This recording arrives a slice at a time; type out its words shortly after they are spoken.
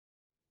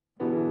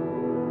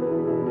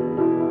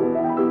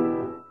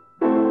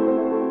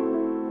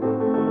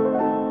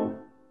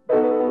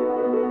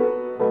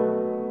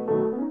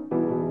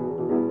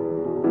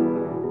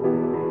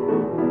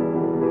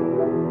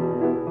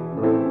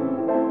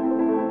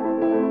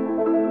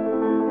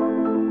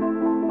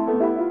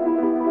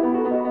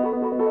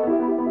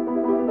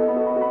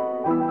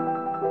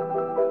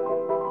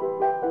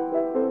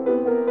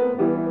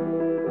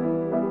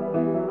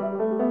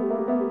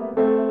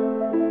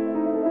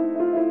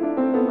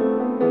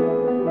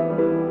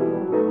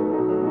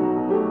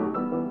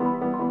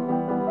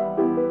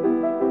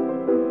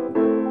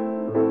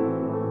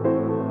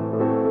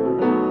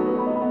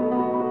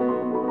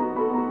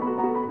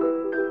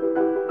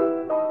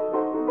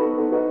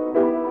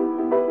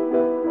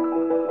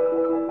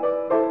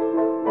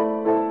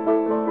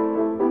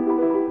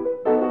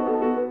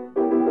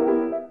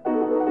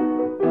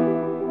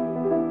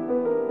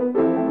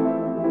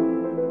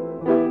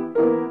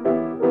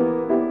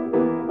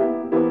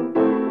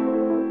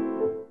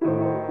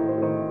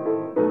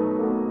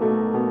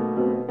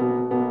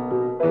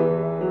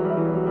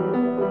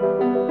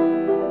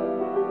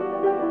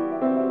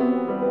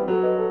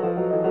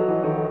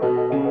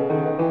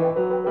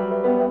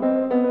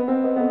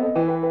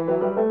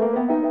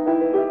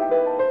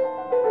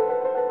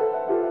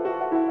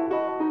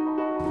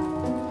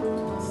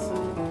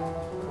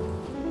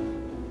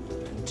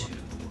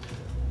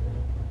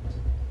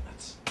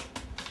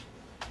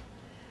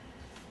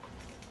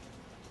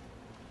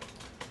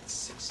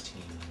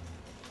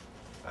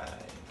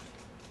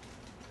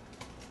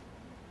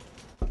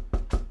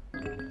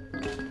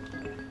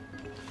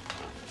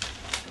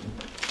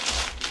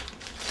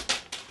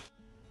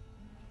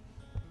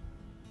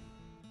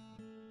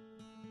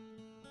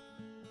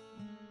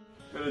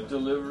private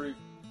delivery.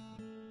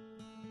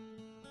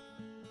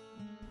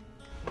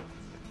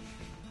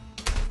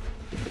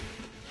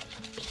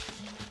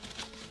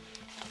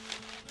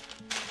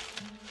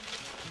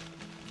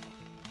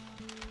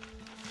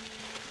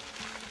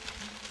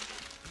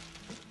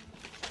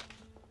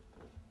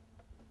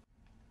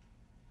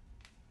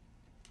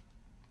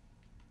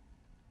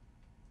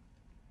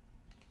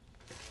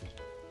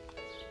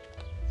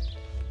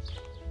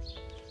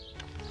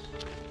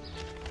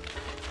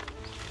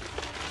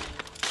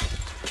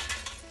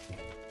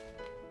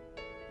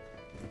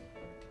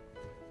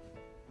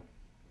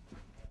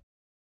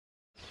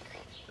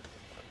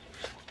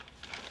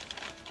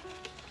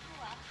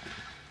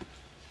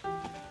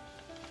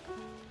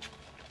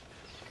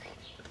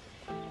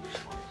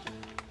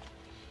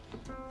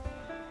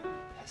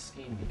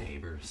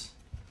 Neighbors.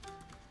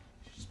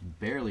 She's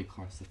barely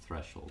crossed the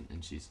threshold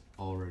and she's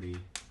already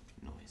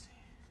noisy.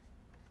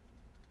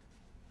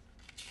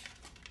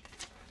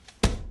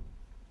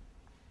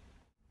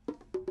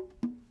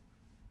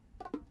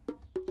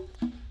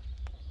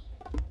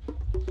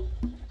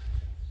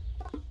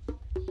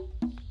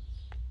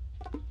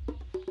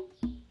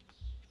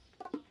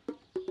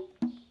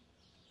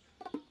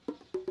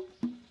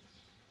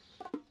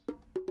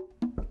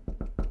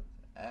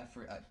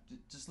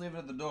 Just leave it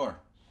at the door.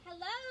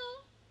 Hello?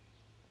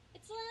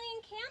 It's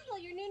Lillian Campbell,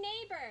 your new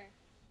neighbor.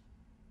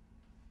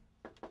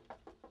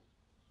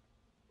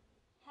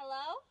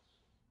 Hello?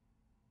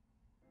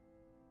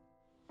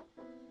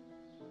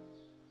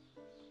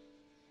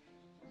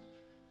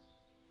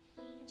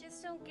 I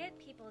just don't get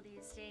people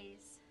these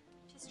days.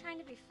 Just trying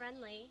to be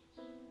friendly.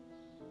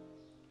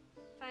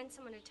 Find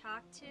someone to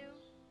talk to.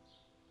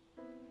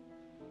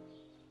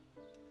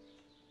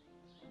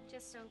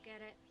 Just don't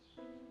get it.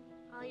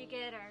 All you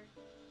get are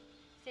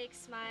fake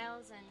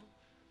smiles and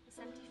this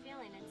empty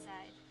feeling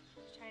inside.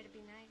 Try to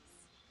be nice.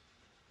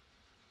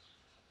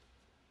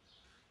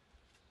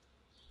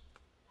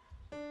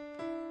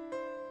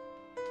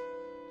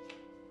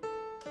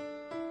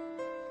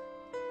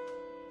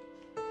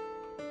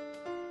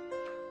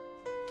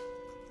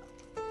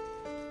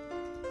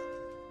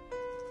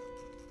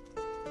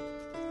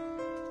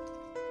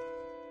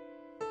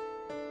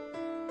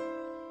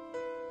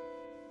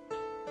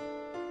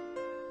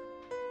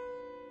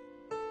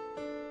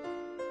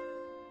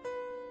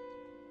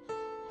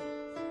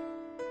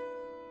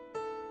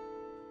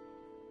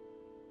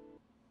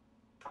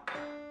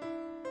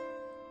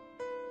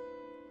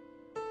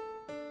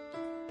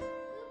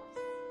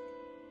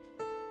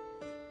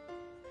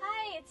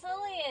 It's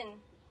Lillian.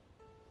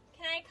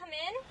 Can I come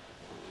in?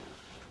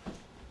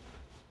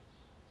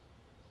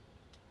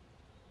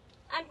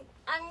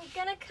 I'm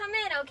gonna come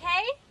in,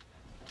 okay?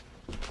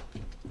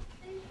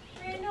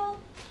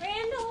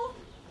 Randall!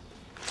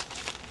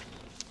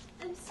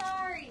 I'm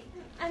sorry.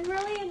 I'm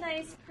really a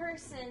nice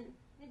person.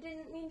 I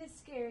didn't mean to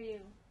scare you.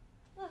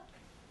 Look,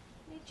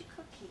 I made you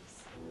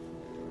cookies.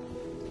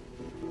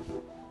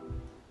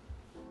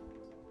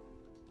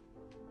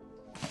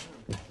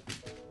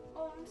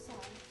 Oh, I'm sorry.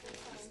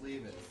 Just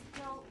leave it.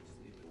 No,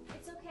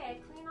 it's okay. I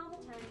clean all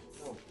the time.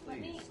 Just oh,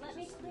 please. Let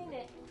me clean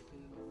it.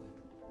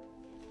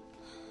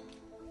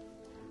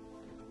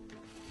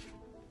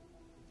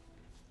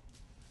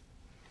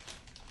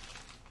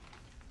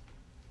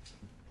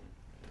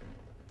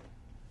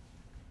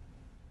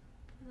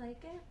 You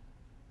like it?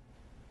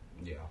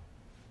 Yeah.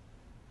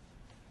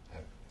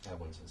 I've had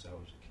one since I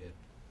was a kid.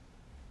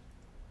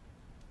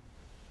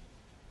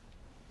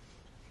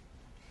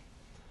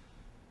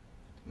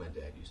 My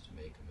dad used to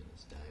make them in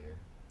his diner.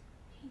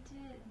 He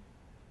did.